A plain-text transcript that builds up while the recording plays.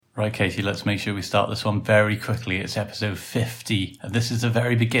Right, Katie, let's make sure we start this one very quickly. It's episode 50, and this is the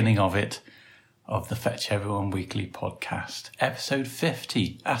very beginning of it, of the Fetch Everyone Weekly podcast. Episode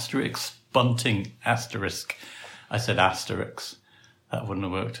 50, asterisk, bunting, asterisk. I said asterisk. That wouldn't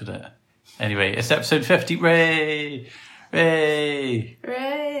have worked, would it? Anyway, it's episode 50. Ray! Ray!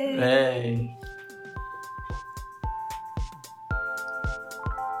 Ray! Ray!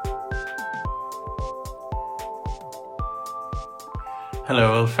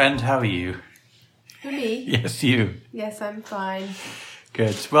 Hello, old friend. How are you? Who, me? Yes, you. Yes, I'm fine.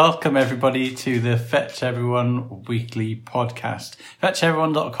 Good. Welcome, everybody, to the Fetch Everyone Weekly podcast.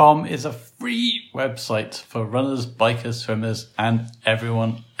 FetchEveryone.com is a free website for runners, bikers, swimmers, and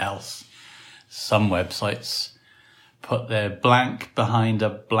everyone else. Some websites put their blank behind a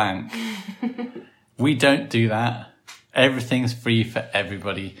blank. We don't do that. Everything's free for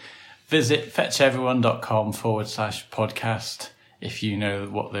everybody. Visit fetcheveryone.com/podcast if you know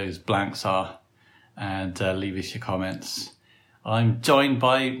what those blanks are, and leave us your comments. I'm joined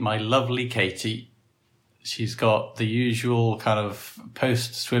by my lovely Katie. She's got the usual kind of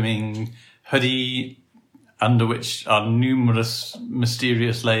post-swimming hoodie, under which are numerous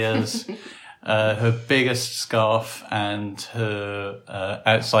mysterious layers, her biggest scarf, and her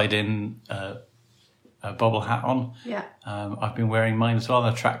outside-in bobble hat on. Yeah. I've been wearing mine as well,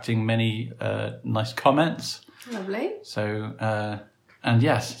 attracting many nice comments. Lovely. So, and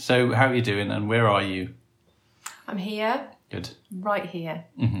yes, so how are you doing and where are you? I'm here. Good. Right here,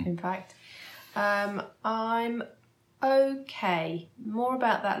 in fact. I'm okay. More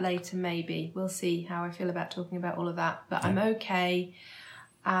about that later, maybe. We'll see how I feel about talking about all of that. But I'm okay.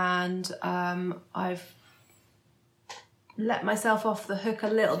 And I've let myself off the hook a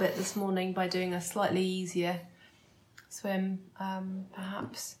little bit this morning by doing a slightly easier swim,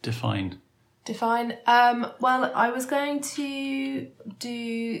 perhaps. Define. Well, I was going to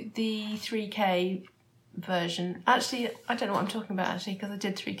do the 3K version. Actually, I don't know what I'm talking about, actually, because I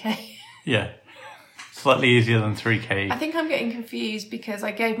did 3K. Yeah. Slightly easier than 3K. I think I'm getting confused because I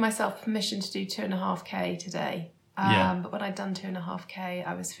gave myself permission to do 2.5K today. But when I'd done 2.5K,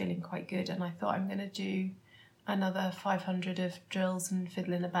 I was feeling quite good, and I thought I'm going to do another 500 of drills and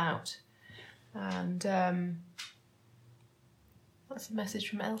fiddling about. And that's a message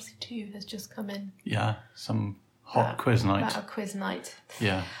from Elsie too has just come in. Yeah, some hot quiz night. About a quiz night.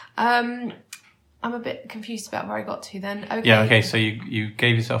 Yeah. I'm a bit confused about where I got to then. Okay. Yeah, okay, so you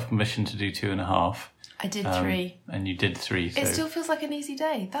gave yourself permission to do 2.5. I did 3. And you did 3. So. It still feels like an easy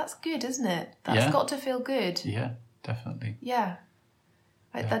day. That's good, isn't it? That's got to feel good. Yeah, definitely. Yeah.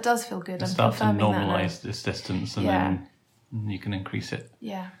 That does feel good. You I'm start to confirming that now. normalise this distance and then you can increase it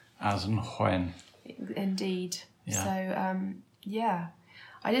as and when. Indeed. Yeah. So,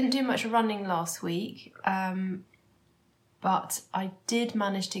 I didn't do much running last week, but I did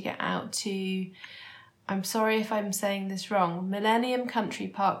manage to get out to, I'm sorry if I'm saying this wrong, Millennium Country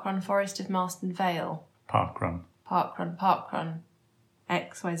Parkrun Forest of Marston Vale. Parkrun,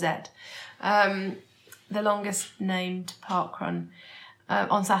 XYZ. The longest named parkrun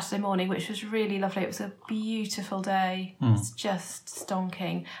on Saturday morning, which was really lovely. It was a beautiful day. It's just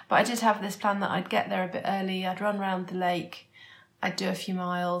stonking. But I did have this plan that I'd get there a bit early, I'd run round the lake, I'd do a few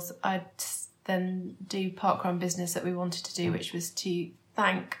miles, I'd then do parkrun business that we wanted to do, which was to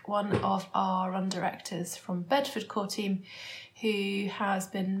thank one of our run directors from Bedford Core Team who has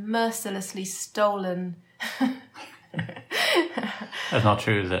been mercilessly stolen. That's not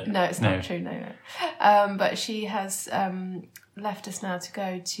true, is it? No, it's not true, no. But she has left us now to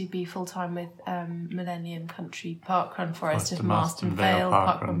go to be full-time with Millennium Country Parkrun Forest of Marston Vale.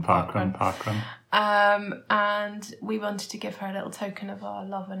 Parkrun. And we wanted to give her a little token of our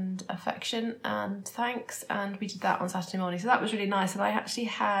love and affection and thanks, and we did that on Saturday morning. So that was really nice. And I actually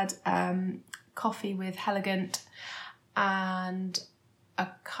had coffee with Heligant and a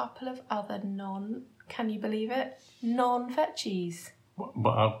couple of other can you believe it? Non-fetchies.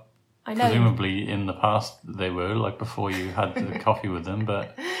 Well, I know. Presumably in the past they were, like before you had the coffee with them,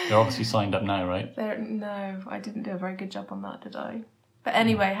 but they're obviously signed up now, right? No, I didn't do a very good job on that, did I? But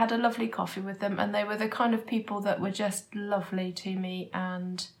anyway, had a lovely coffee with them, and they were the kind of people that were just lovely to me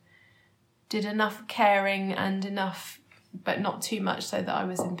and did enough caring and enough, but not too much so that I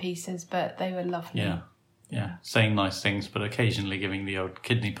was in pieces, but they were lovely. Yeah, saying nice things, but occasionally giving the old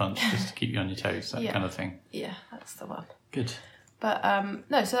kidney punch just to keep you on your toes, that kind of thing. Yeah, that's the one. Good. But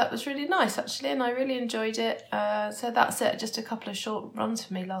no, so that was really nice actually, and I really enjoyed it. So that's it, just a couple of short runs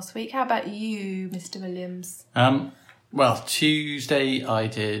for me last week. How about you, Mr. Williams? Well, Tuesday I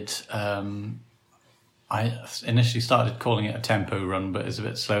did, I initially started calling it a tempo run, but it's a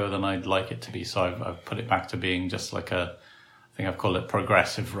bit slower than I'd like it to be, so I've put it back to being just like I think I've called it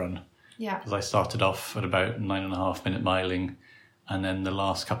progressive run. Yeah. Because I started off at about 9.5 minute miling, and then the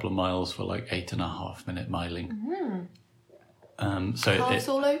last couple of miles were like 8.5 minute miling. So Calves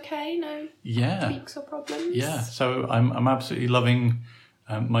all okay? No tweaks or problems? Yeah. So I'm absolutely loving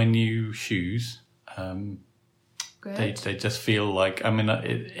my new shoes. Good. They just feel like, I mean,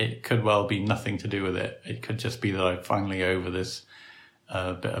 it could well be nothing to do with it. It could just be that I'm finally over this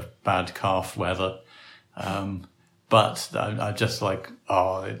bit of bad calf weather. But I'm just like,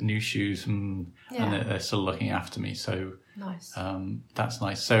 new shoes, and they're still looking after me. So nice. That's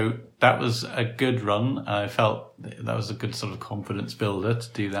nice. So that was a good run. I felt that was a good sort of confidence builder to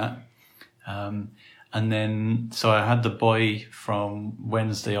do that. And then, so I had the boy from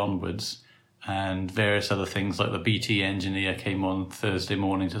Wednesday onwards, and various other things like the BT engineer came on Thursday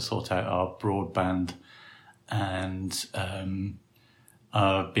morning to sort out our broadband. And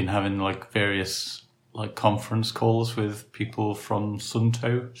I've been having like various like conference calls with people from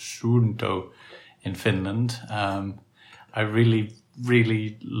Suunto in Finland. I really,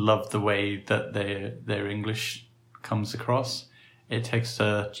 really love the way that their English comes across. It takes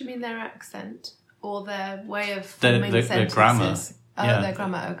a... Do you mean their accent or their way of forming sentences? Their grammar. Oh, their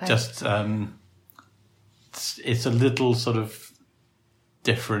grammar, okay. Just, it's a little sort of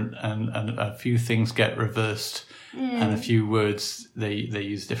different, and a few things get reversed, and a few words, they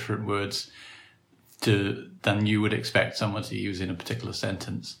use different words than you would expect someone to use in a particular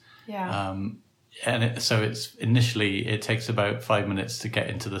sentence. Yeah. So it's initially, it takes about 5 minutes to get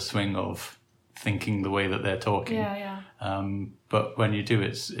into the swing of thinking the way that they're talking. Yeah. But when you do,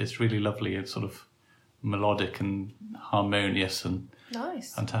 it's really lovely. It's sort of melodic and harmonious and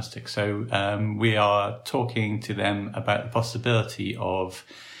nice, fantastic. So we are talking to them about the possibility of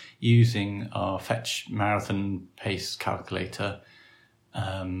using our Fetch marathon pace calculator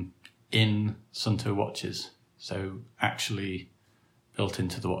in Suunto watches. So actually built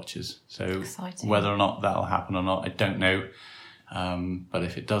into the watches. So exciting. Whether or not that'll happen or not, I don't know. But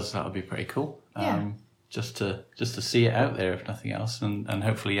if it does, that'll be pretty cool. Just to see it out there, if nothing else, and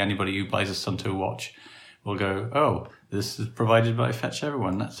hopefully anybody who buys a Suunto watch will go, oh, this is provided by Fetch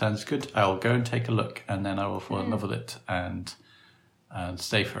Everyone. That sounds good. I'll go and take a look, and then I will fall in love with it and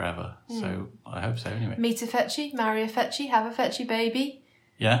stay forever. So I hope so. Anyway, meet a Fetchy, marry a Fetchy, have a Fetchy baby.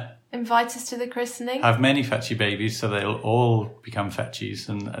 Yeah. Invite us to the christening. Have many Fetchy babies, so they'll all become Fetchies,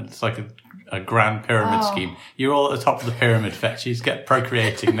 and it's like a grand pyramid scheme. You're all at the top of the pyramid, Fetchies. Get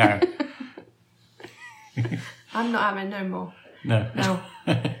procreating now. I'm not having no more. No.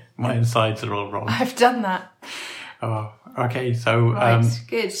 My insides are all wrong. I've done that. Oh, okay. So, right,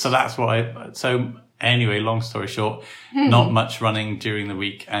 good. So that's what so anyway, long story short, not much running during the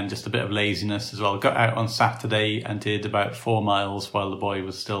week and just a bit of laziness as well. Got out on Saturday and did about 4 miles while the boy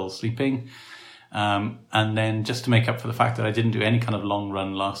was still sleeping. And then just to make up for the fact that I didn't do any kind of long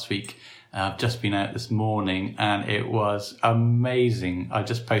run last week, I've just been out this morning and it was amazing. I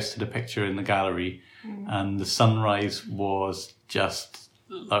just posted a picture in the gallery and the sunrise was just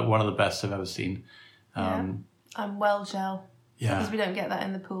like one of the best I've ever seen. I'm well gel. Yeah. Because we don't get that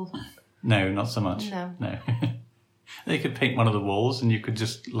in the pool. No, not so much. No. They could paint one of the walls and you could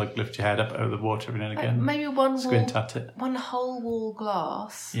just like lift your head up out of the water every now and again. Maybe one squint at it. One whole wall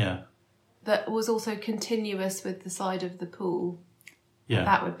glass. Yeah. That was also continuous with the side of the pool. Yeah.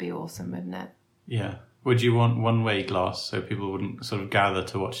 That would be awesome, wouldn't it? Yeah. Would you want one-way glass so people wouldn't sort of gather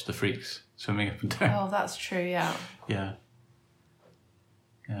to watch the freaks swimming up and down? Oh, that's true, yeah. Yeah.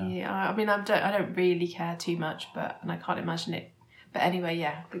 I mean, I don't really care too much, and I can't imagine it. But anyway,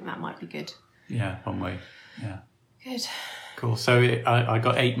 yeah, I think that might be good. Yeah, one way. Yeah. Good. Cool. So I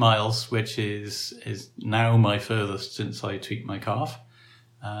got 8 miles, which is now my furthest since I tweaked my calf.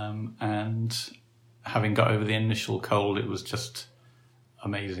 And having got over the initial cold, it was just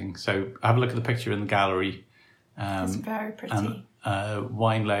amazing. So have a look at the picture in the gallery. It's very pretty. And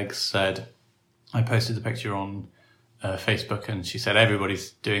Wine Legs said, I posted the picture on Facebook and she said,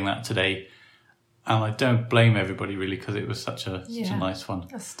 everybody's doing that today. And I don't blame everybody really because it was such a nice one.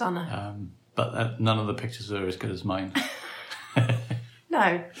 A stunner. But none of the pictures are as good as mine.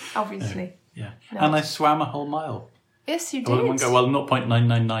 No, obviously. No. Yeah. No. And I swam a whole mile. Yes, you did.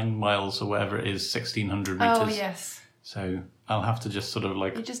 0.999 miles or whatever it is, 1,600 metres. Oh, yes. So I'll have to just sort of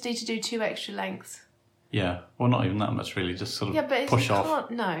like... You just need to do 2 extra lengths. Yeah. Well, not even that much really, just sort of push off.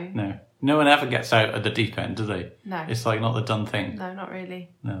 No. No one ever gets out at the deep end, do they? No. It's like not the done thing. No, not really.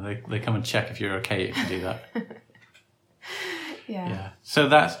 No, they come and check if you're okay if you do that. Yeah. So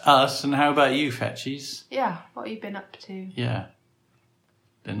that's us. And how about you, Fetchies? Yeah. What have you been up to? Yeah.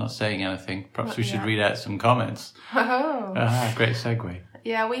 They're not saying anything. Perhaps we should read out some comments. Oh. Great segue.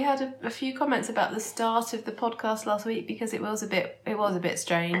 Yeah, we had a few comments about the start of the podcast last week because it was a bit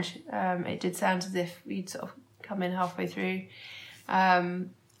strange. It did sound as if we'd sort of come in halfway through.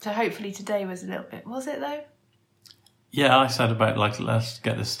 So hopefully today was a little bit. Was it though? Yeah, I said about let's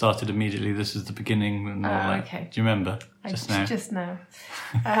get this started immediately. This is the beginning, and all okay. Do you remember? Just now.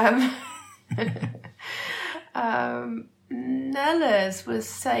 Nellas was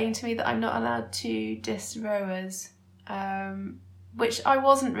saying to me that I'm not allowed to diss rowers, which I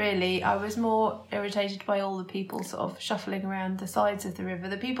wasn't really. I was more irritated by all the people sort of shuffling around the sides of the river.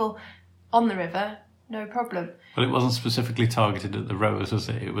 The people on the river, no problem. Well, it wasn't specifically targeted at the rowers, was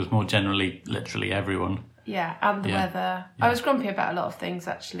it? It was more generally, literally everyone. Yeah, and the weather. Yeah. I was grumpy about a lot of things,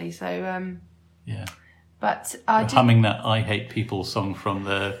 actually, so... yeah. But humming that I Hate People song from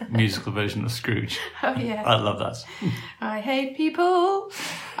the musical version of Scrooge. Oh, yeah. I love that. I hate people.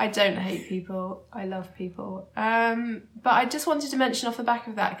 I don't hate people. I love people. But I just wanted to mention off the back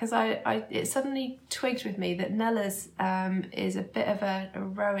of that, because it suddenly twigged with me that Nella's is a bit of a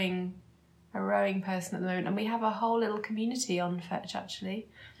rowing person at the moment, and we have a whole little community on Fetch, actually.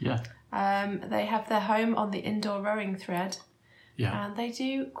 Yeah. They have their home on the indoor rowing thread. Yeah. And they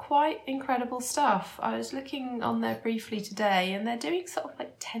do quite incredible stuff. I was looking on there briefly today, and they're doing sort of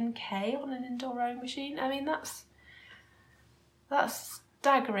like 10k on an indoor rowing machine. I mean, that's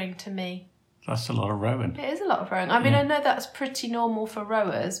staggering to me. That's a lot of rowing. It is a lot of rowing. I mean, I know that's pretty normal for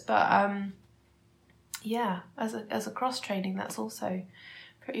rowers, but yeah, as a cross training, that's also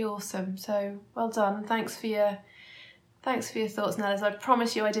pretty awesome. So well done. Thanks for your thoughts, Nellis. I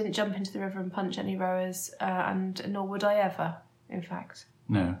promise you I didn't jump into the river and punch any rowers, and nor would I ever, in fact,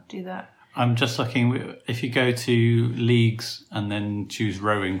 do that. I'm just looking, if you go to leagues and then choose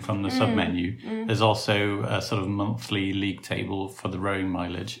rowing from the sub-menu, there's also a sort of monthly league table for the rowing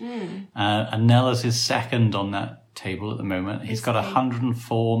mileage. And Nellis is second on that table at the moment. He's got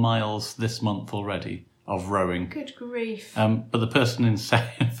 104 miles this month already of rowing. Good grief. But the person in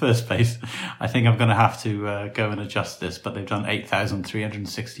first place, I think I'm going to have to go and adjust this, but they've done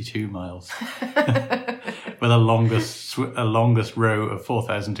 8,362 miles. With a longest row of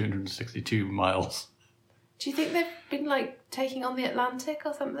 4,262 miles. Do you think they've been taking on the Atlantic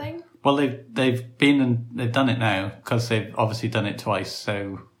or something? Well, they've done it now, because they've obviously done it twice,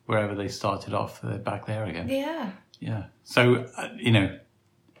 so wherever they started off, they're back there again. Yeah. So,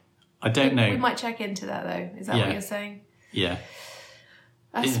 I don't know. We might check into that, though. Is that what you're saying? Yeah.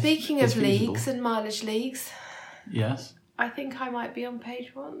 Speaking of leagues and mileage leagues... Yes? I think I might be on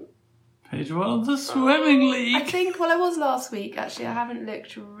page 1. Page 1 of the swimming league. I think, I was last week, actually. I haven't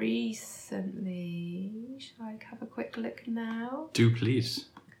looked recently. Shall I have a quick look now? Do, please.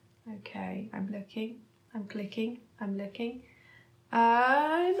 Okay, I'm looking. I'm clicking. I'm looking.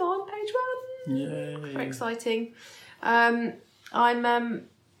 I'm on page 1. Yay. Very exciting. I'm...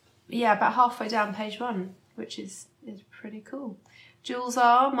 about halfway down page 1, which is pretty cool. Jules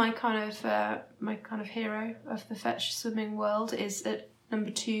R, my kind of hero of the Fetch swimming world, is at number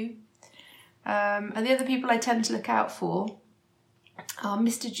 2. And the other people I tend to look out for are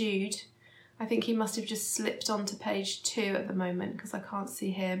Mr. Jude. I think he must have just slipped onto page 2 at the moment because I can't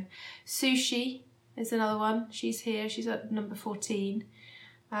see him. Sushi is another one. She's here. She's at number 14.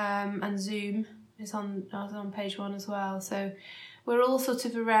 And Zoom is on page 1 as well. So we're all sort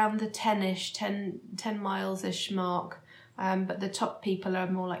of around the 10 miles-ish mark. But the top people are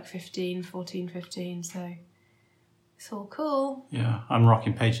more like 14, 15, so it's all cool. Yeah, I'm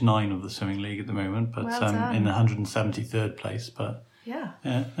rocking page 9 of the swimming league at the moment, but in the 173rd place. But yeah,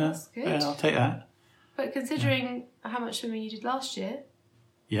 that's good. Yeah, I'll take that. But considering how much swimming you did last year...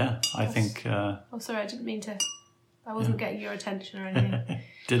 Yeah, I think... oh, sorry, I didn't mean to... I wasn't getting your attention or anything.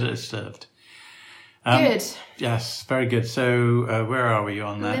 Did it served. Good. Yes, very good. So where are we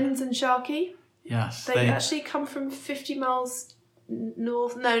on that? Linz and Sharkey. Yes. They actually come from 50 miles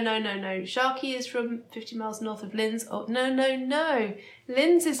north. No. Sharkey is from 50 miles north of Linz. Oh, no.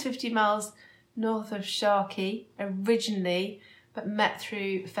 Linz is 50 miles north of Sharkey originally, but met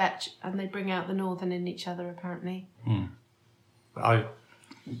through Fetch, and they bring out the northern in each other, apparently. I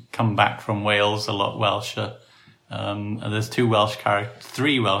come back from Wales, a lot Welsher. And there's 3 Welsh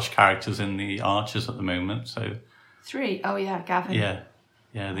characters in the Archers at the moment. So 3? Oh, yeah, Gavin.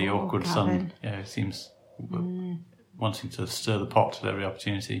 Yeah, the awkward Gavin. son. Yeah, it seems wanting to stir the pot at every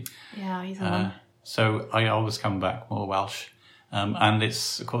opportunity. Yeah, he's on. So I always come back more Welsh. And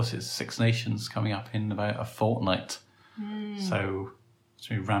it's Six Nations coming up in about a fortnight. So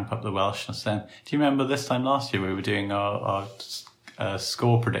we ramp up the Welshness then. Do you remember this time last year we were doing our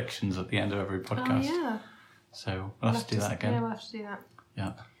score predictions at the end of every podcast? Oh, yeah. So we'll have to do that again. Yeah, we'll have to do that.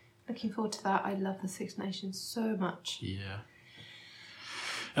 Yeah. Looking forward to that. I love the Six Nations so much. Yeah.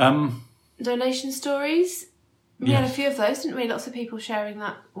 Donation stories. We had a Yes. few of those, didn't we? Lots of people sharing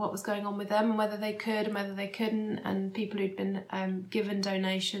what was going on with them and whether they could and whether they couldn't, and people who'd been given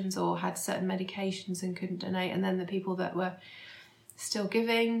donations or had certain medications and couldn't donate, and then the people that were still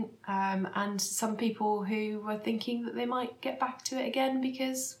giving, and some people who were thinking that they might get back to it again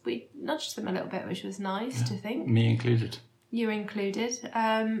because we nudged them a little bit, which was nice to think. Me included. You included.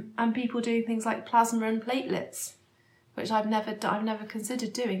 And people doing things like plasma and platelets, which I've never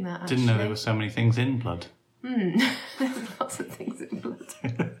considered doing that, actually. Didn't know there were so many things in blood. There's lots of things in blood.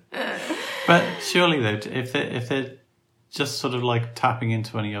 But surely, though, if they're just sort of like tapping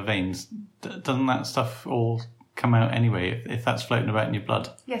into one of your veins, doesn't that stuff all come out anyway if that's floating about in your blood?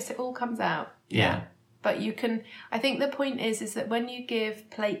 Yes, it all comes out. Yeah. But you can... I think the point is that when you give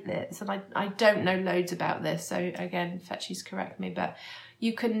platelets, and I don't know loads about this, so again, Fetchies correct me, but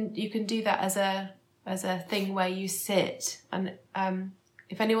you can do that as a thing where you sit and...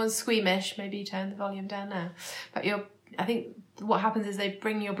 if anyone's squeamish, maybe you turn the volume down now. But I think what happens is they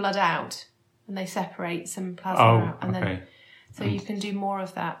bring your blood out and they separate some plasma out. And then, so you can do more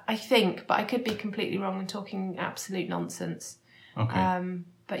of that, I think. But I could be completely wrong and talking absolute nonsense. Okay.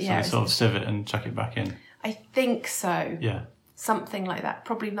 But yeah. So they sort of sieve it and chuck it back in. I think so. Yeah. Something like that.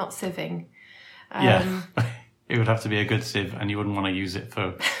 Probably not sieving. Yeah. It would have to be a good sieve, and you wouldn't want to use it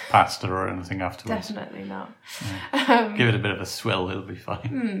for pasta or anything afterwards. Definitely not. Yeah. Give it a bit of a swill, it'll be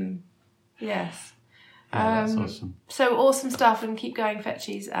fine. Yes. Yeah, that's awesome. So awesome stuff, and keep going,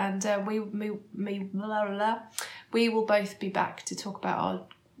 Fetchies. And we will both be back to talk about our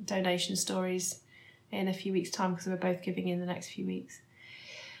donation stories in a few weeks' time because we're both giving in the next few weeks.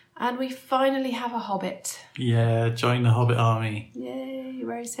 And we finally have a Hobbit. Yeah, join the Hobbit army. Yay,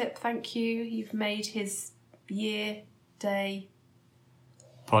 Rosehip, thank you. You've made his year, day,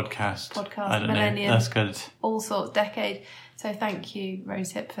 podcast. I don't millennium. Know. That's good. All sorts, decade. So thank you,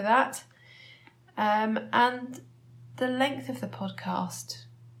 Rosehip, for that. And the length of the podcast,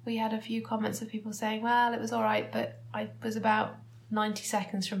 we had a few comments of people saying, well, it was all right, but I was about 90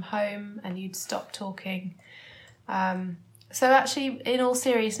 seconds from home and you'd stop talking. So actually, in all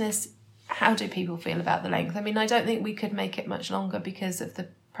seriousness, how do people feel about the length? I mean, I don't think we could make it much longer because of the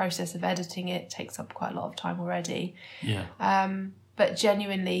process of editing it takes up quite a lot of time already. Yeah. But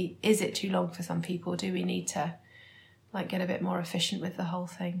genuinely, is it too long for some people? Do we need to get a bit more efficient with the whole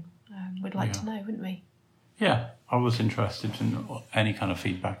thing? We'd like to know, wouldn't we? Yeah, I was interested in any kind of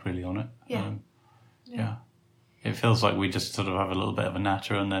feedback really on it. Yeah. It feels like we just sort of have a little bit of a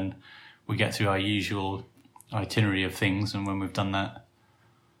natter and then we get through our usual itinerary of things, and when we've done that,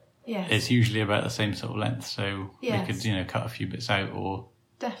 it's usually about the same sort of length, so we could cut a few bits out or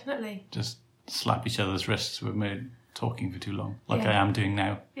definitely just slap each other's wrists when we're talking for too long, like I am doing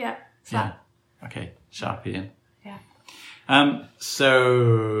now. Slap. Okay, sharp Ian. Yeah.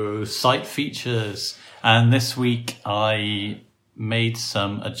 So site features, and this week I made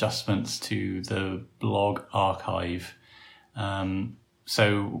some adjustments to the blog archive.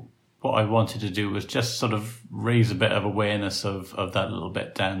 So what I wanted to do was just sort of raise a bit of awareness of that little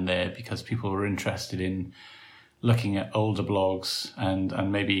bit down there, because people were interested in looking at older blogs and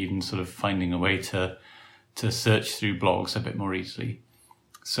maybe even sort of finding a way to search through blogs a bit more easily.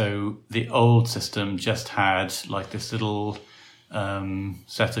 So the old system just had like this little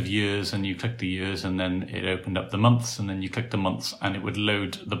set of years, and you click the years and then it opened up the months, and then you click the months and it would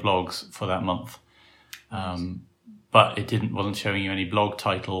load the blogs for that month. But it wasn't showing you any blog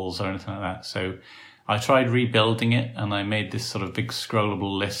titles or anything like that. So I tried rebuilding it, and I made this sort of big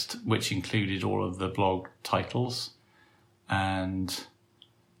scrollable list which included all of the blog titles, and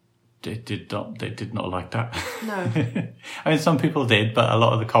they did not like that. No. I mean, some people did, but a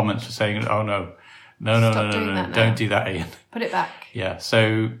lot of the comments were saying, "Oh no, don't do that, Ian. Put it back." Yeah.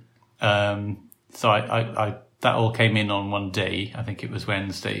 So I that all came in on one day. I think it was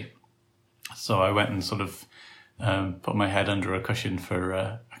Wednesday. So I went and sort of put my head under a cushion for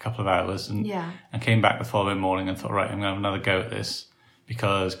a couple of hours and came back the following morning and thought, right, I'm going to have another go at this,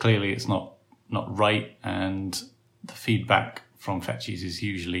 because clearly it's not right, and the feedback from Fetchies is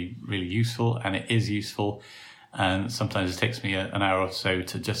usually really useful, and it is useful, and sometimes it takes me an hour or so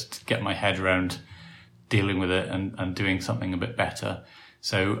to just get my head around dealing with it and doing something a bit better.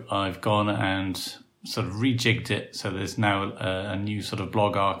 So I've gone and sort of rejigged it, so there's now a new sort of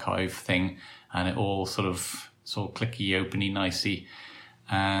blog archive thing, and it all it's all clicky, openy, nicey,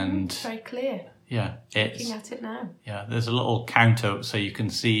 and very clear. Yeah, looking at it now. Yeah, there's a little counter, so you can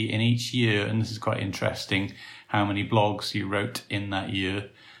see in each year, and this is quite interesting, how many blogs you wrote in that year,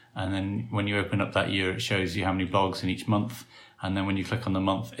 and then when you open up that year, it shows you how many blogs in each month, and then when you click on the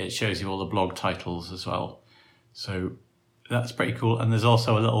month, it shows you all the blog titles as well. So that's pretty cool. And there's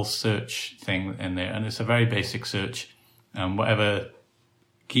also a little search thing in there, and it's a very basic search. Whatever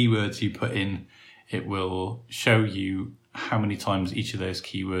keywords you put in, it will show you how many times each of those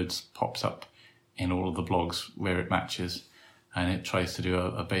keywords pops up in all of the blogs where it matches. And it tries to do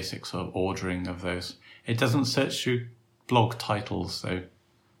a basic sort of ordering of those. It doesn't search through blog titles, though.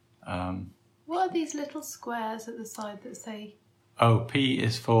 What are these little squares at the side that say... Oh, P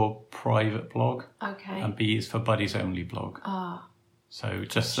is for private blog. Okay. And B is for buddies only blog. Ah. So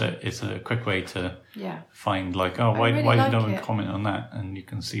just it's a quick way to yeah. find like, oh, why really did no one comment on that? And you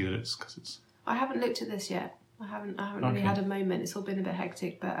can see that it's because it's... I haven't looked at this yet. I haven't really had a moment. It's all been a bit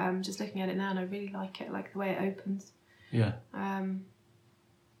hectic, but just looking at it now, and I really like it. I like the way it opens. Yeah.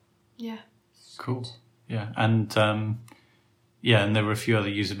 Yeah. Cool. Yeah. And and there were a few other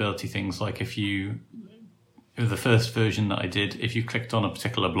usability things, like the first version that I did, if you clicked on a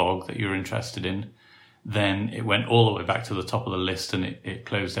particular blog that you were interested in, then it went all the way back to the top of the list and it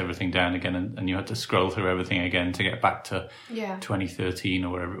closed everything down again, and you had to scroll through everything again to get back to 2013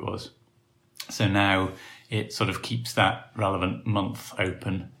 or wherever it was. So now it sort of keeps that relevant month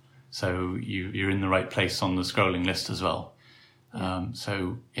open, so you're in the right place on the scrolling list as well.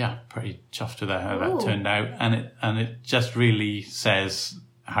 So pretty chuffed with how that turned out, and it just really says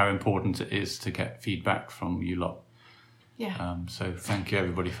how important it is to get feedback from you lot. Yeah. So thank you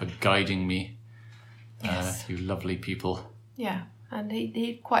everybody for guiding me. Yes. You lovely people. Yeah, and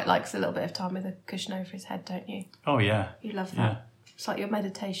he quite likes a little bit of time with a cushion over his head, don't you? Oh yeah. You love that. Yeah. It's like your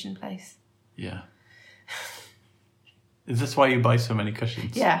meditation place. Yeah. Is this why you buy so many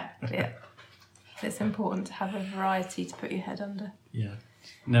cushions? Yeah. It's important to have a variety to put your head under. Yeah.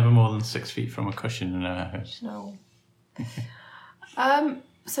 Never more than 6 feet from a cushion in our house. No.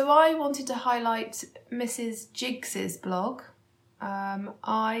 So I wanted to highlight Mrs. Jiggs's blog. I'm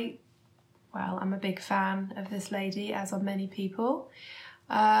a big fan of this lady, as are many people.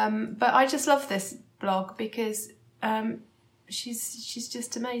 But I just love this blog because she's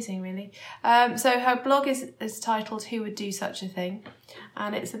just amazing, really. So her blog is titled "Who Would Do Such a Thing?"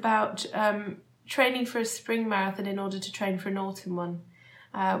 and it's about training for a spring marathon in order to train for an autumn one,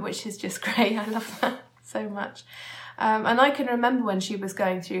 which is just great. I love that so much. And I can remember when she was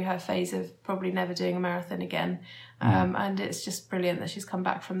going through her phase of probably never doing a marathon again. And it's just brilliant that she's come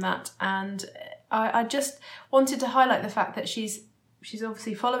back from that. And I just wanted to highlight the fact that she's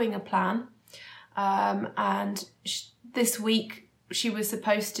obviously following a plan. This week she was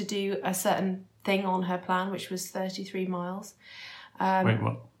supposed to do a certain thing on her plan, which was 33 miles. Wait,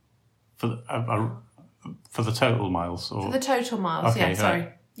 what? For the total miles? Or? For the total miles, okay, yeah, sorry.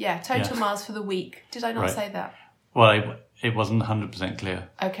 Right. Yeah, total miles for the week. Did I not say that? Well, it wasn't 100% clear.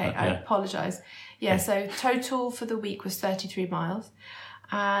 Okay, I apologise. Yeah, so total for the week was 33 miles.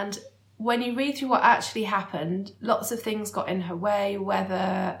 And when you read through what actually happened, lots of things got in her way,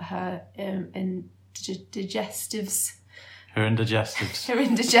 whether her indigestives... Her indigestives. Her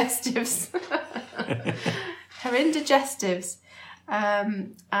indigestives. Her indigestives.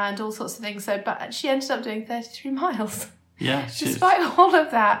 And all sorts of things. But she ended up doing 33 miles. Yeah. Despite all of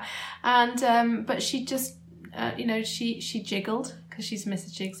that. And but she just... she jiggled, because she's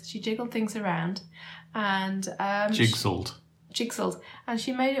Mrs. Jiggs. She jiggled things around and... Jigsaw. And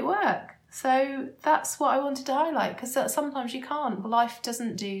she made it work. So that's what I wanted to highlight, because sometimes you can't. Life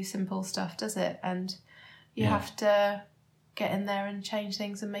doesn't do simple stuff, does it? And you have to get in there and change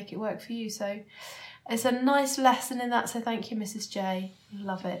things and make it work for you. So it's a nice lesson in that. So thank you, Mrs. J.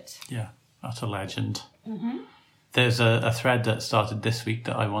 Love it. Yeah, that's a legend. Mm-hmm. There's a thread that started this week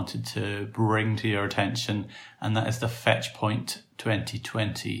that I wanted to bring to your attention, and that is the Fetch Point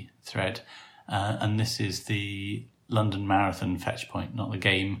 2020 thread. And this is the London Marathon Fetch Point, not the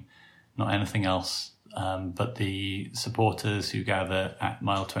game, not anything else, but the supporters who gather at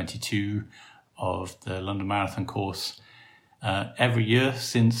mile 22 of the London Marathon course every year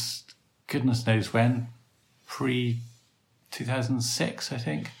since goodness knows when, pre-2006, I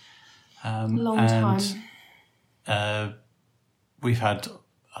think. Long time. We've had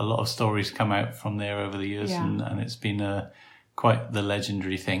a lot of stories come out from there over the years, and it's been quite the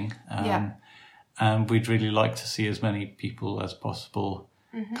legendary thing. And we'd really like to see as many people as possible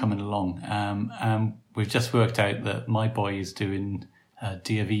coming along. And we've just worked out that my boy is doing a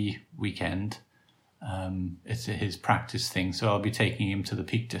DFE weekend. It's his practice thing, so I'll be taking him to the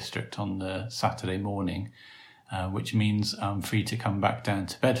Peak District on the Saturday morning, which means I'm free to come back down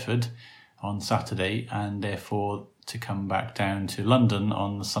to Bedford on Saturday, and therefore to come back down to London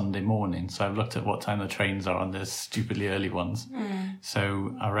on the Sunday morning. So I've looked at what time the trains are on the stupidly early ones.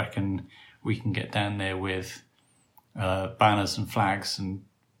 So I reckon we can get down there with banners and flags and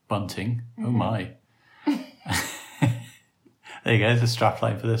bunting. Oh my. There you go, the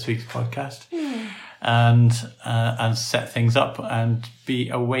strapline for this week's podcast. And set things up and be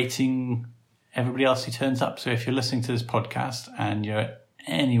awaiting everybody else who turns up. So if you're listening to this podcast and you're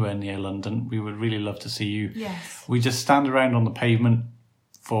anywhere near London, we would really love to see you. Yes. We just stand around on the pavement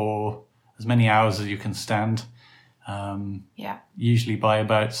for as many hours as you can stand. Usually by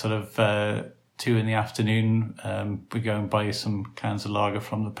about sort of 2 p.m, we go and buy some cans of lager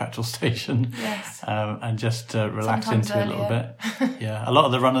from the petrol station. Yes. And just relax Sometimes into it a little bit. Yeah. A lot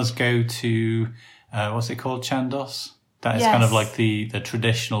of the runners go to, what's it called? Chandos? That is kind of like the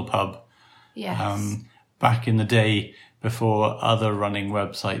traditional pub. Yes. Back in the day, before other running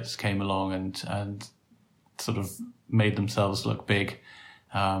websites came along and sort of made themselves look big,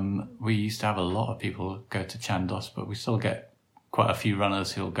 we used to have a lot of people go to Chandos, but we still get quite a few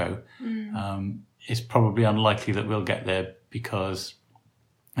runners who'll go. It's probably unlikely that we'll get there because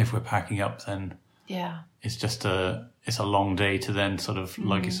if we're packing up, then it's just it's a long day to then sort of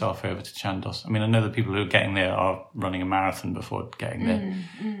lug yourself over to Chandos. I mean, I know the people who are getting there are running a marathon before getting there.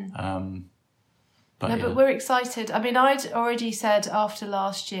 But we're excited. I mean, I'd already said after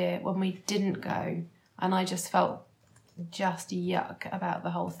last year when we didn't go, and I just felt just yuck about the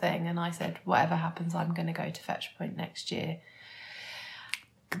whole thing, and I said, whatever happens, I'm going to go to Fetch Point next year.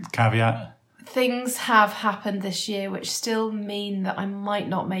 Caveat. Things have happened this year which still mean that I might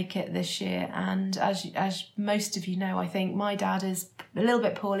not make it this year, and as most of you know, I think my dad is a little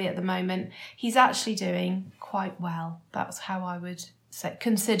bit poorly at the moment. He's actually doing quite well. That's how I would say,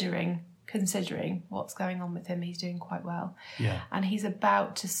 considering what's going on with him, he's doing quite well. Yeah. And he's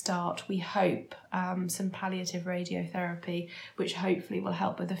about to start, we hope, some palliative radiotherapy, which hopefully will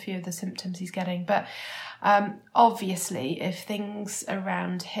help with a few of the symptoms he's getting. But obviously, if things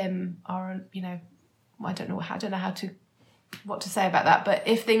around him are, I don't know what to say about that. But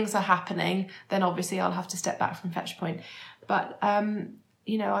if things are happening, then obviously I'll have to step back from Fetch Point. But I'm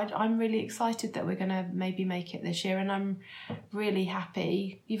really excited that we're going to maybe make it this year, and I'm really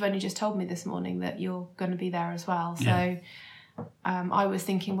happy. You've only just told me this morning that you're going to be there as well. So I was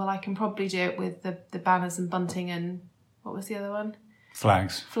thinking, well, I can probably do it with the banners and bunting and what was the other one?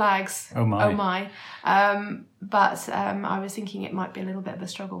 Flags. Oh my. But I was thinking it might be a little bit of a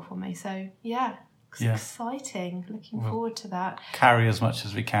struggle for me. So it's exciting. Looking forward to that. Carry as much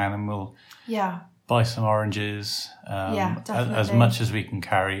as we can, and we'll buy some oranges, as much as we can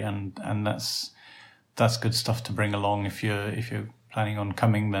carry, and that's good stuff to bring along if you're planning on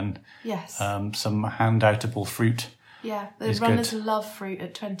coming. Then some handoutable fruit. Yeah, the runners love fruit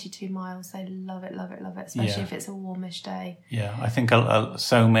at 22 miles. They love it, especially if it's a warmish day. Yeah, I think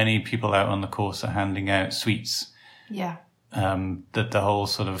so many people out on the course are handing out sweets. Yeah. That the whole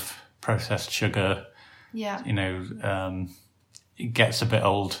sort of processed sugar, it gets a bit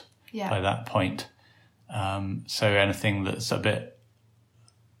old by that point. So anything that's a bit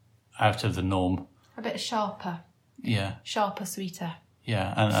out of the norm. A bit sharper. Yeah. Sharper, sweeter.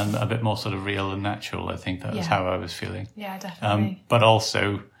 Yeah, and a bit more sort of real and natural. I think that was how I was feeling. Yeah, definitely. But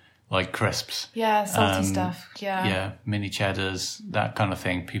also like crisps. Yeah, salty stuff. Yeah. Yeah, mini cheddars, that kind of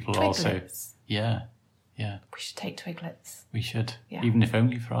thing. People Twiglets. Also. Yeah. We should take Twiglets. We should. Yeah. Even if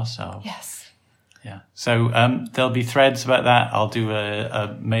only for ourselves. Yes. Yeah. So there'll be threads about that. I'll do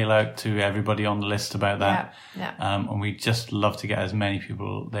a mail out to everybody on the list about that. Yeah. And we just love to get as many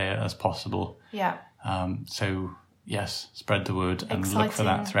people there as possible. Yeah. So yes, spread the word and look for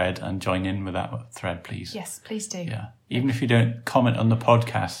that thread and join in with that thread, please. Yes, please do. Yeah. Even if you don't comment on the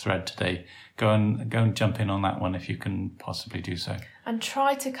podcast thread today, go and jump in on that one if you can possibly do so. And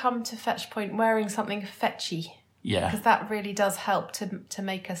try to come to Fetch Point wearing something fetchy. Yeah. Because that really does help to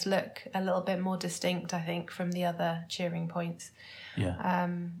make us look a little bit more distinct, I think, from the other cheering points. Yeah.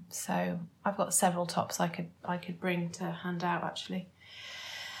 So I've got several tops I could bring to hand out, actually.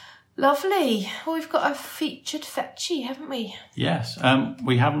 Lovely. Well, we've got a featured fetchy, haven't we? Yes.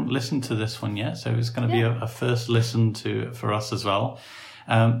 We haven't listened to this one yet, so it's going to be a first listen for us as well.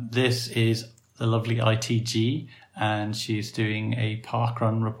 This is the lovely ITG, and she's doing a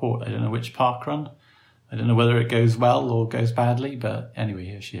parkrun report. I don't know which parkrun. I don't know whether it goes well or goes badly, but anyway,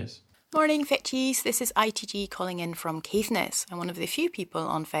 here she is. Morning, Fetchies. This is ITG calling in from Caithness. I'm one of the few people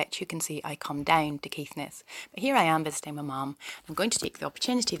on Fetch who can say I come down to Caithness. But here I am visiting my mum. I'm going to take the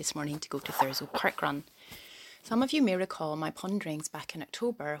opportunity this morning to go to Thurso Parkrun. Some of you may recall my ponderings back in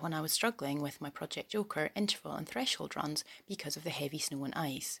October when I was struggling with my Project Joker interval and threshold runs because of the heavy snow and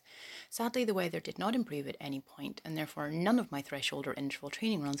ice. Sadly, the weather did not improve at any point, and therefore none of my threshold or interval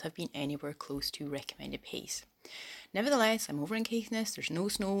training runs have been anywhere close to recommended pace. Nevertheless, I'm over in Caithness, there's no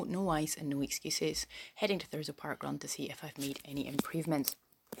snow, no ice and no excuses, heading to Thurso Parkrun to see if I've made any improvements.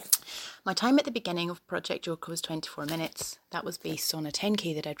 My time at the beginning of Project Joker was 24 minutes. That was based on a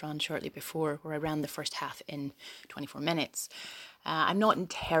 10k that I'd run shortly before, where I ran the first half in 24 minutes. I'm not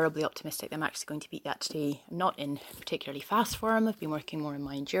terribly optimistic that I'm actually going to beat that today. I'm not in particularly fast form. I've been working more on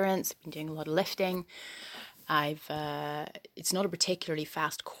my endurance, been doing a lot of lifting. It's not a particularly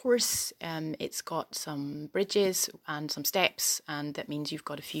fast course. It's got some bridges and some steps, and that means you've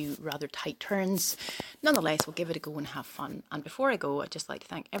got a few rather tight turns. Nonetheless, we'll give it a go and have fun. And before I go, I'd just like to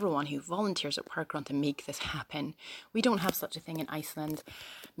thank everyone who volunteers at Parkrun to make this happen. We don't have such a thing in Iceland,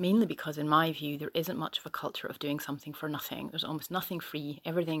 mainly because, in my view, there isn't much of a culture of doing something for nothing. There's almost nothing free.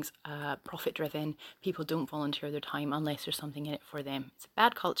 Everything's profit-driven. People don't volunteer their time unless there's something in it for them. It's a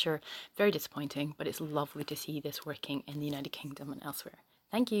bad culture, very disappointing, but it's lovely to see this working in the United Kingdom and elsewhere.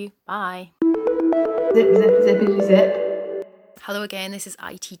 Thank you. Bye. Zip, zip, zippity zip. Hello again, this is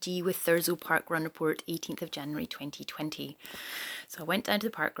ITG with Thurso Parkrun Report, 18th of January 2020. So I went down to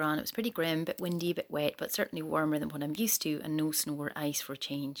the parkrun. It was pretty grim, a bit windy, a bit wet, but certainly warmer than what I'm used to, and no snow or ice for a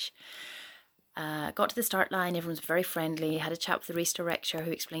change. Got to the start line, everyone was very friendly, had a chat with the race director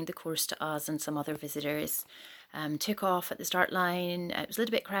who explained the course to us and some other visitors. Took off at the start line. It was a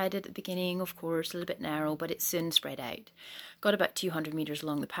little bit crowded at the beginning, of course, a little bit narrow, but it soon spread out. Got about 200 metres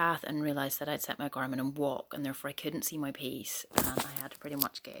along the path and realised that I'd set my Garmin on walk, and therefore I couldn't see my pace, and I had to pretty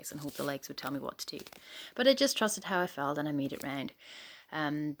much guess and hope the legs would tell me what to do. But I just trusted how I felt, and I made it round.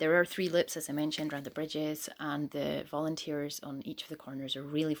 There are 3 loops, as I mentioned, around the bridges, and the volunteers on each of the corners are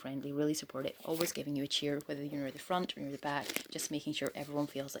really friendly, really supportive, always giving you a cheer, whether you're near the front or near the back, just making sure everyone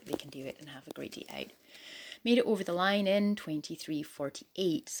feels like they can do it and have a great day out. Made it over the line in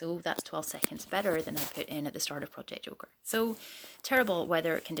 23:48, so that's 12 seconds better than I put in at the start of Project Joker. So, terrible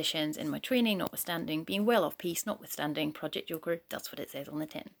weather conditions in my training notwithstanding, being well off pace notwithstanding, Project Joker, that's what it says on the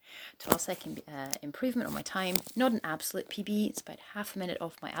tin. 12-second improvement on my time, not an absolute PB, it's about half a minute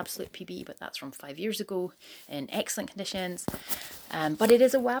off my absolute PB, but that's from 5 years ago in excellent conditions. But it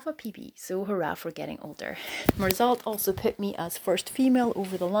is a WAVA PB, so hurrah for getting older. My result also put me as first female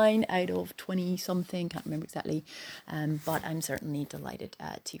over the line out of 20-something, can't remember exactly, but I'm certainly delighted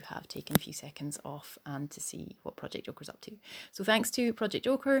to have taken a few seconds off and to see what Project Joker's up to. So thanks to Project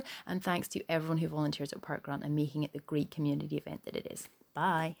Joker, and thanks to everyone who volunteers at Parkrun and making it the great community event that it is.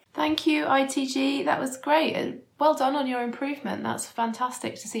 Bye. Thank you, ITG. That was great. Well done on your improvement. That's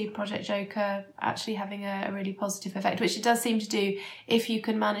fantastic to see Project Joker actually having a really positive effect, which it does seem to do if you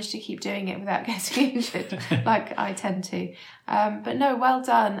can manage to keep doing it without getting injured, like I tend to. But no, well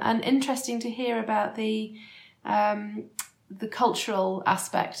done. And interesting to hear about the cultural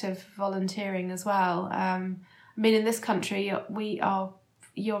aspect of volunteering as well. I mean, in this country,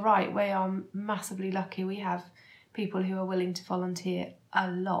 you're right, we are massively lucky. We have people who are willing to volunteer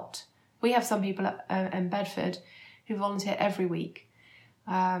a lot. We have some people in Bedford who volunteer every week.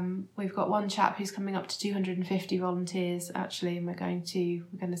 We've got one chap who's coming up to 250 volunteers actually, and we're going to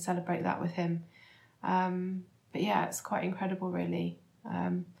celebrate that with him. But yeah, it's quite incredible, really.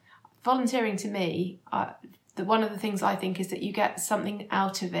 Volunteering to me, one of the things I think is that you get something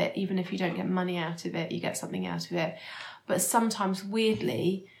out of it, even if you don't get money out of it, you get something out of it. But sometimes,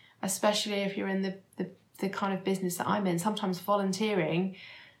 weirdly, especially if you're in the kind of business that I'm in, sometimes volunteering,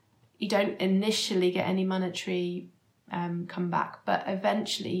 you don't initially get any monetary comeback, but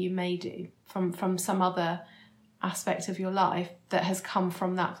eventually you may do from some other aspect of your life that has come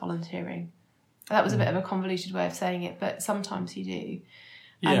from that volunteering. That was a bit of a convoluted way of saying it, but sometimes you do.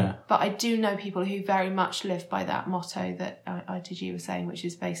 Yeah. But I do know people who very much live by that motto that ITG was saying, which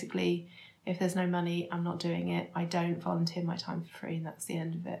is basically, if there's no money, I'm not doing it. I don't volunteer my time for free, and that's the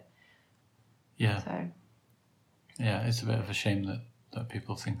end of it. Yeah. So. Yeah, it's a bit of a shame that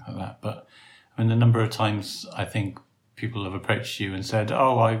people think like that. But I mean, the number of times I think people have approached you and said,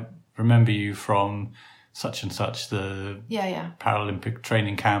 "Oh, I remember you from such and such, the Paralympic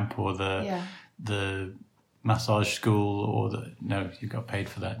training camp, or the massage school, or no, you got paid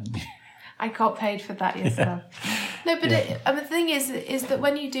for that, didn't you?" I got paid for that, yes. Yeah. No, but the thing is that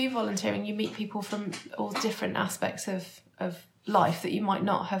when you do volunteering, you meet people from all different aspects of life that you might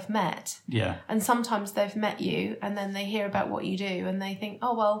not have met. Yeah. And sometimes they've met you and then they hear about what you do and they think,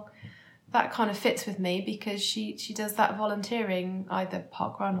 oh, well, that kind of fits with me because she does that volunteering, either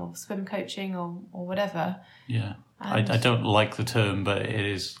parkrun or swim coaching or whatever. Yeah. I don't like the term, but it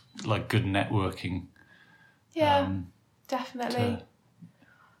is like good networking. Yeah, definitely.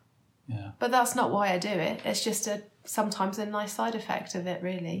 Yeah. But that's not why I do it. It's just sometimes a nice side effect of it,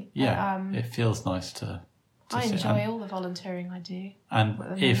 really. Yeah, it feels nice to I enjoy all the volunteering I do. And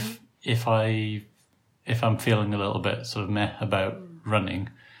if I'm feeling a little bit sort of meh about running,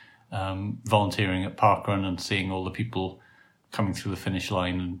 volunteering at Parkrun and seeing all the people coming through the finish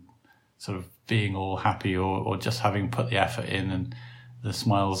line and sort of being all happy or just having put the effort in and the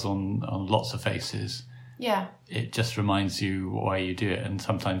smiles on lots of faces. Yeah. It just reminds you why you do it, and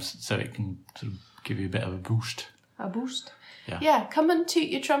sometimes so it can sort of give you a bit of a boost. A boost. Yeah. Yeah, come and toot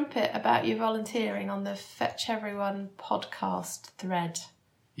your trumpet about your volunteering on the Fetch Everyone podcast thread.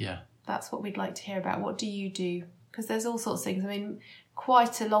 Yeah. That's what we'd like to hear about. What do you do? Because there's all sorts of things. I mean,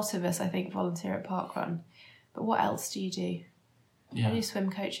 quite a lot of us, I think, volunteer at Parkrun. But what else do you do? Yeah. I do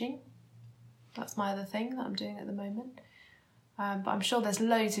swim coaching. That's my other thing that I'm doing at the moment. But I'm sure there's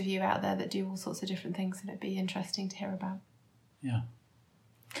loads of you out there that do all sorts of different things, and it'd be interesting to hear about. Yeah.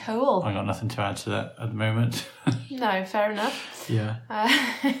 Cool. I got nothing to add to that at the moment. No, fair enough. Yeah.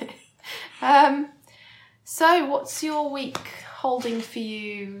 So what's your week holding for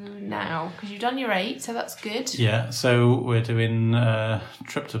you now? Because you've done your 8, so that's good. Yeah, so we're doing a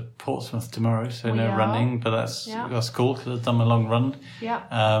trip to Portsmouth tomorrow, so no running, but that's cool because I've done my long run.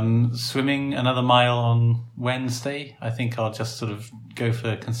 Yeah. Swimming another mile on Wednesday. I think I'll just sort of go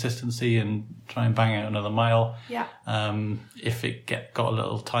for consistency and try and bang out another mile. Yeah. If it got a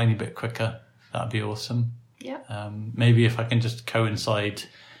little tiny bit quicker, that'd be awesome. Yeah. Maybe if I can just coincide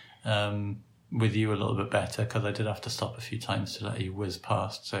with you a little bit better, because I did have to stop a few times to let you whiz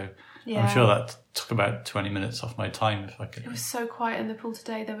past. So I'm sure that took about 20 minutes off my time if I could. It was so quiet in the pool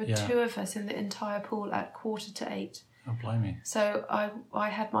today. There were 2 of us in the entire pool at 7:45. Oh, blimey. So I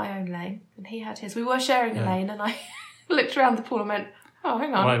had my own lane and he had his. We were sharing a lane, and I looked around the pool and went, oh,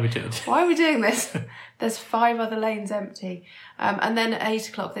 hang on. Why are we doing this? There's 5 other lanes empty. And then at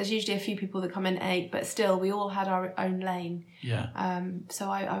 8:00, there's usually a few people that come in at 8, but still, we all had our own lane. Yeah.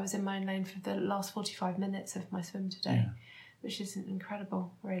 So I was in my own lane for the last 45 minutes of my swim today, which is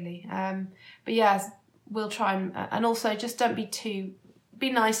incredible, really. But yeah, we'll try and also just don't be too,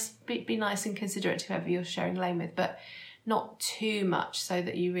 be nice and considerate to whoever you're sharing a lane with, but not too much so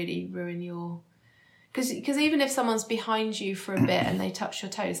that you really ruin your... Because even if someone's behind you for a bit and they touch your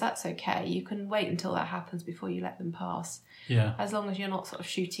toes, that's okay. You can wait until that happens before you let them pass. Yeah. As long as you're not sort of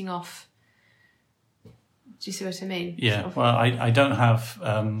shooting off. Do you see what I mean? Yeah. Sort of... Well, I don't have...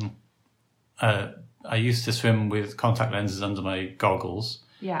 I used to swim with contact lenses under my goggles.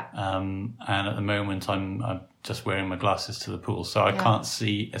 Yeah. And at the moment, I'm just wearing my glasses to the pool, so I can't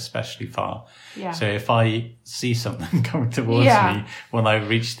see especially far. Yeah. So if I see something coming towards me when I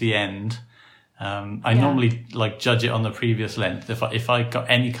reach the end... I normally judge it on the previous length. If I got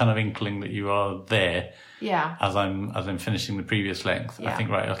any kind of inkling that you are there, as I'm finishing the previous length, I think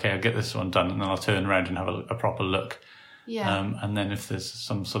right, okay, I'll get this one done, and then I'll turn around and have a proper look. Yeah. And then if there's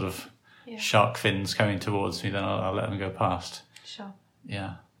some sort of shark fins coming towards me, then I'll let them go past. Sure.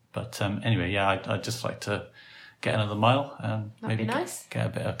 Yeah. But anyway, I'd just like to get another mile and maybe get a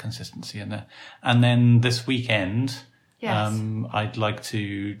bit of consistency in there. And then this weekend. Yes. I'd like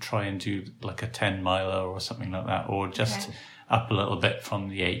to try and do like a 10 miler or something like that, or just up a little bit from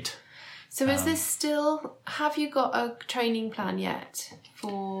the 8. So is this still, have you got a training plan yet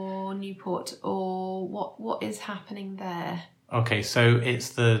for Newport, or what is happening there? Okay, so it's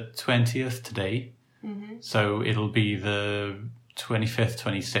the 20th today. Mm-hmm. So it'll be the 25th,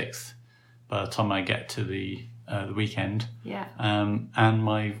 26th by the time I get to the weekend. Yeah. And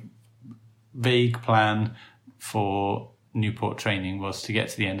my vague plan for Newport training was to get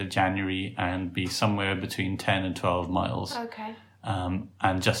to the end of January and be somewhere between 10 and 12 miles. Okay.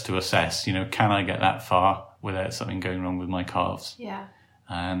 And just to assess, can I get that far without something going wrong with my calves? Yeah.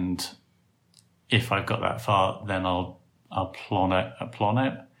 And if I've got that far, then I'll plon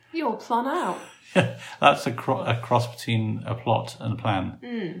out. You'll plon out. That's a cross between a plot and a plan.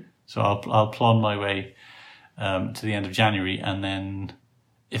 Mm. So I'll plon my way to the end of January, and then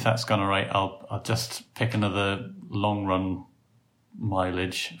if that's gone all right, I'll just pick another long run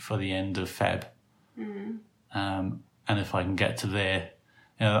mileage for the end of Feb. Mm. And if I can get to there,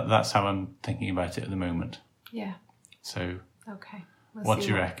 that's how I'm thinking about it at the moment. Yeah. So. Okay. What do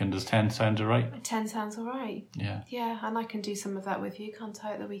you reckon? Does 10 sound all right? 10 sounds all right. Yeah. Yeah, and I can do some of that with you, can't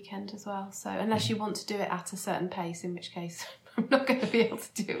I, at the weekend as well? So unless you want to do it at a certain pace, in which case I'm not going to be able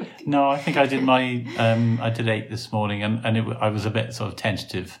to do it with you. No, I think I did I did 8 this morning, and I was a bit sort of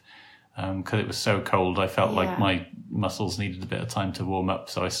tentative because it was so cold. I felt like my muscles needed a bit of time to warm up,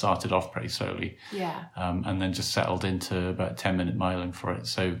 so I started off pretty slowly. Yeah. And then just settled into about 10-minute miling for it.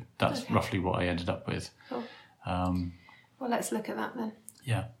 So that's roughly what I ended up with. Cool. Well, let's look at that then.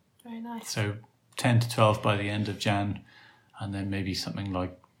 Yeah. Very nice. So 10 to 12 by the end of Jan, and then maybe something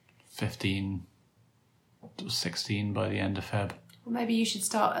like 15 to 16 by the end of Feb. Well, maybe you should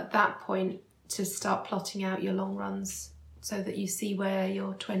start at that point to start plotting out your long runs so that you see where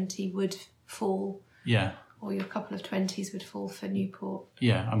your 20 would fall. Yeah. or your couple of 20s would fall for Newport.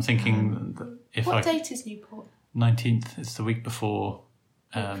 Yeah, I'm thinking that if what date is Newport? 19th. It's the week before.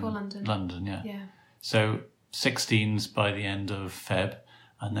 Before London. London, yeah. Yeah. So 16s by the end of Feb,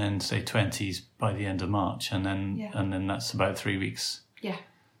 and then say 20s by the end of March, and then that's about 3 weeks. Yeah.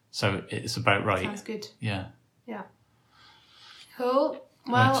 So it's about right. Sounds good. Yeah. Yeah. Cool.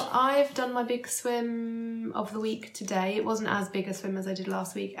 Well, Right. I've done my big swim of the week today. It wasn't as big a swim as I did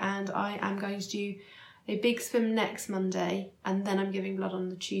last week, and I am going to do a big swim next Monday, and then I'm giving blood on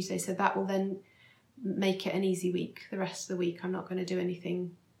the Tuesday, so that will then make it an easy week. The rest of the week I'm not going to do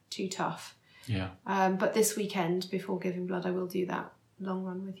anything too tough. Yeah. But this weekend, before giving blood, I will do that long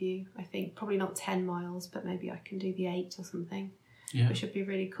run with you. I think probably not 10 miles, but maybe I can do the 8 or something, which would be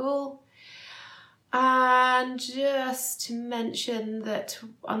really cool. And just to mention that,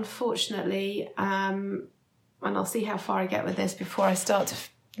 unfortunately, and I'll see how far I get with this before I start to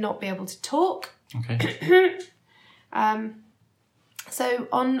not be able to talk. Okay. So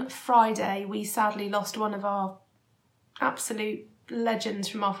on Friday, we sadly lost one of our absolute legends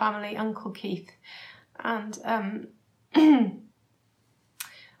from our family, Uncle Keith. And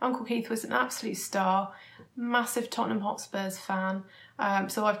Uncle Keith was an absolute star, massive Tottenham Hotspurs fan.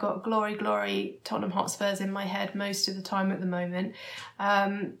 So I've got glory, glory Tottenham Hotspurs in my head most of the time at the moment.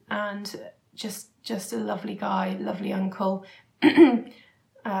 And just a lovely guy, lovely uncle.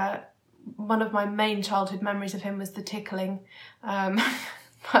 One of my main childhood memories of him was the tickling. But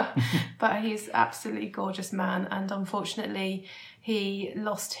he's absolutely gorgeous man, and unfortunately he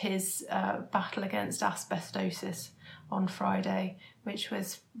lost his battle against asbestosis on Friday, which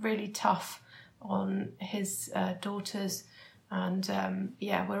was really tough on his daughters, and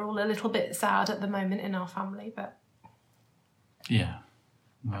we're all a little bit sad at the moment in our family, but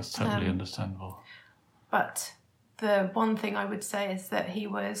that's totally understandable. But the one thing I would say is that he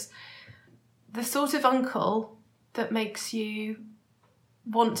was the sort of uncle that makes you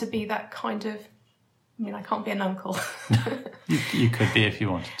want to be that kind of, I mean, I can't be an uncle. you could be if you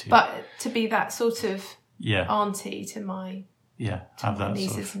wanted to. But to be that sort of auntie to my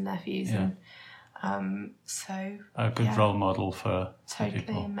nieces and nephews. Yeah. And so... a good role model for totally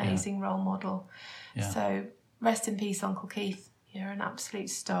people. Amazing role model. Yeah. So rest in peace, Uncle Keith. You're an absolute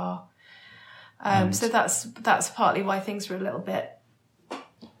star. So that's partly why things were a little bit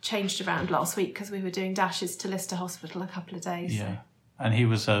changed around last week, because we were doing dashes to Lister Hospital a couple of days. Yeah, so. And he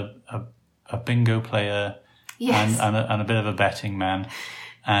was a bingo player, yes, and a bit of a betting man,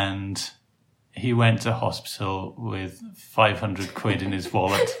 and he went to hospital with 500 quid in his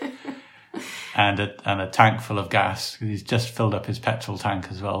wallet and a tank full of gas. He's just filled up his petrol tank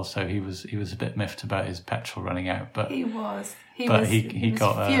as well, so he was a bit miffed about his petrol running out. But he was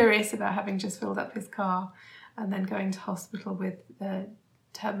furious about having just filled up his car and then going to hospital with the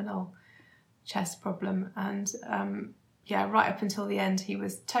terminal chest problem, and right up until the end he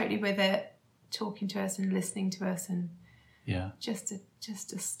was totally with it, talking to us and listening to us, and just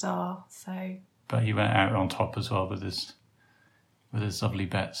a star. So but he went out on top as well with his lovely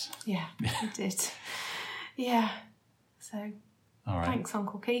bets. He did. So all right, thanks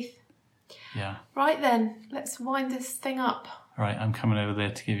Uncle Keith. Right then, let's wind this thing up. Right, I'm coming over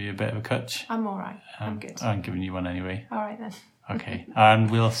there to give you a bit of a cutch. I'm all right. I'm good. I'm giving you one anyway. All right then. Okay, and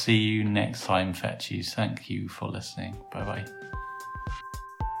we'll see you next time, Fetchies. Thank you for listening. Bye-bye.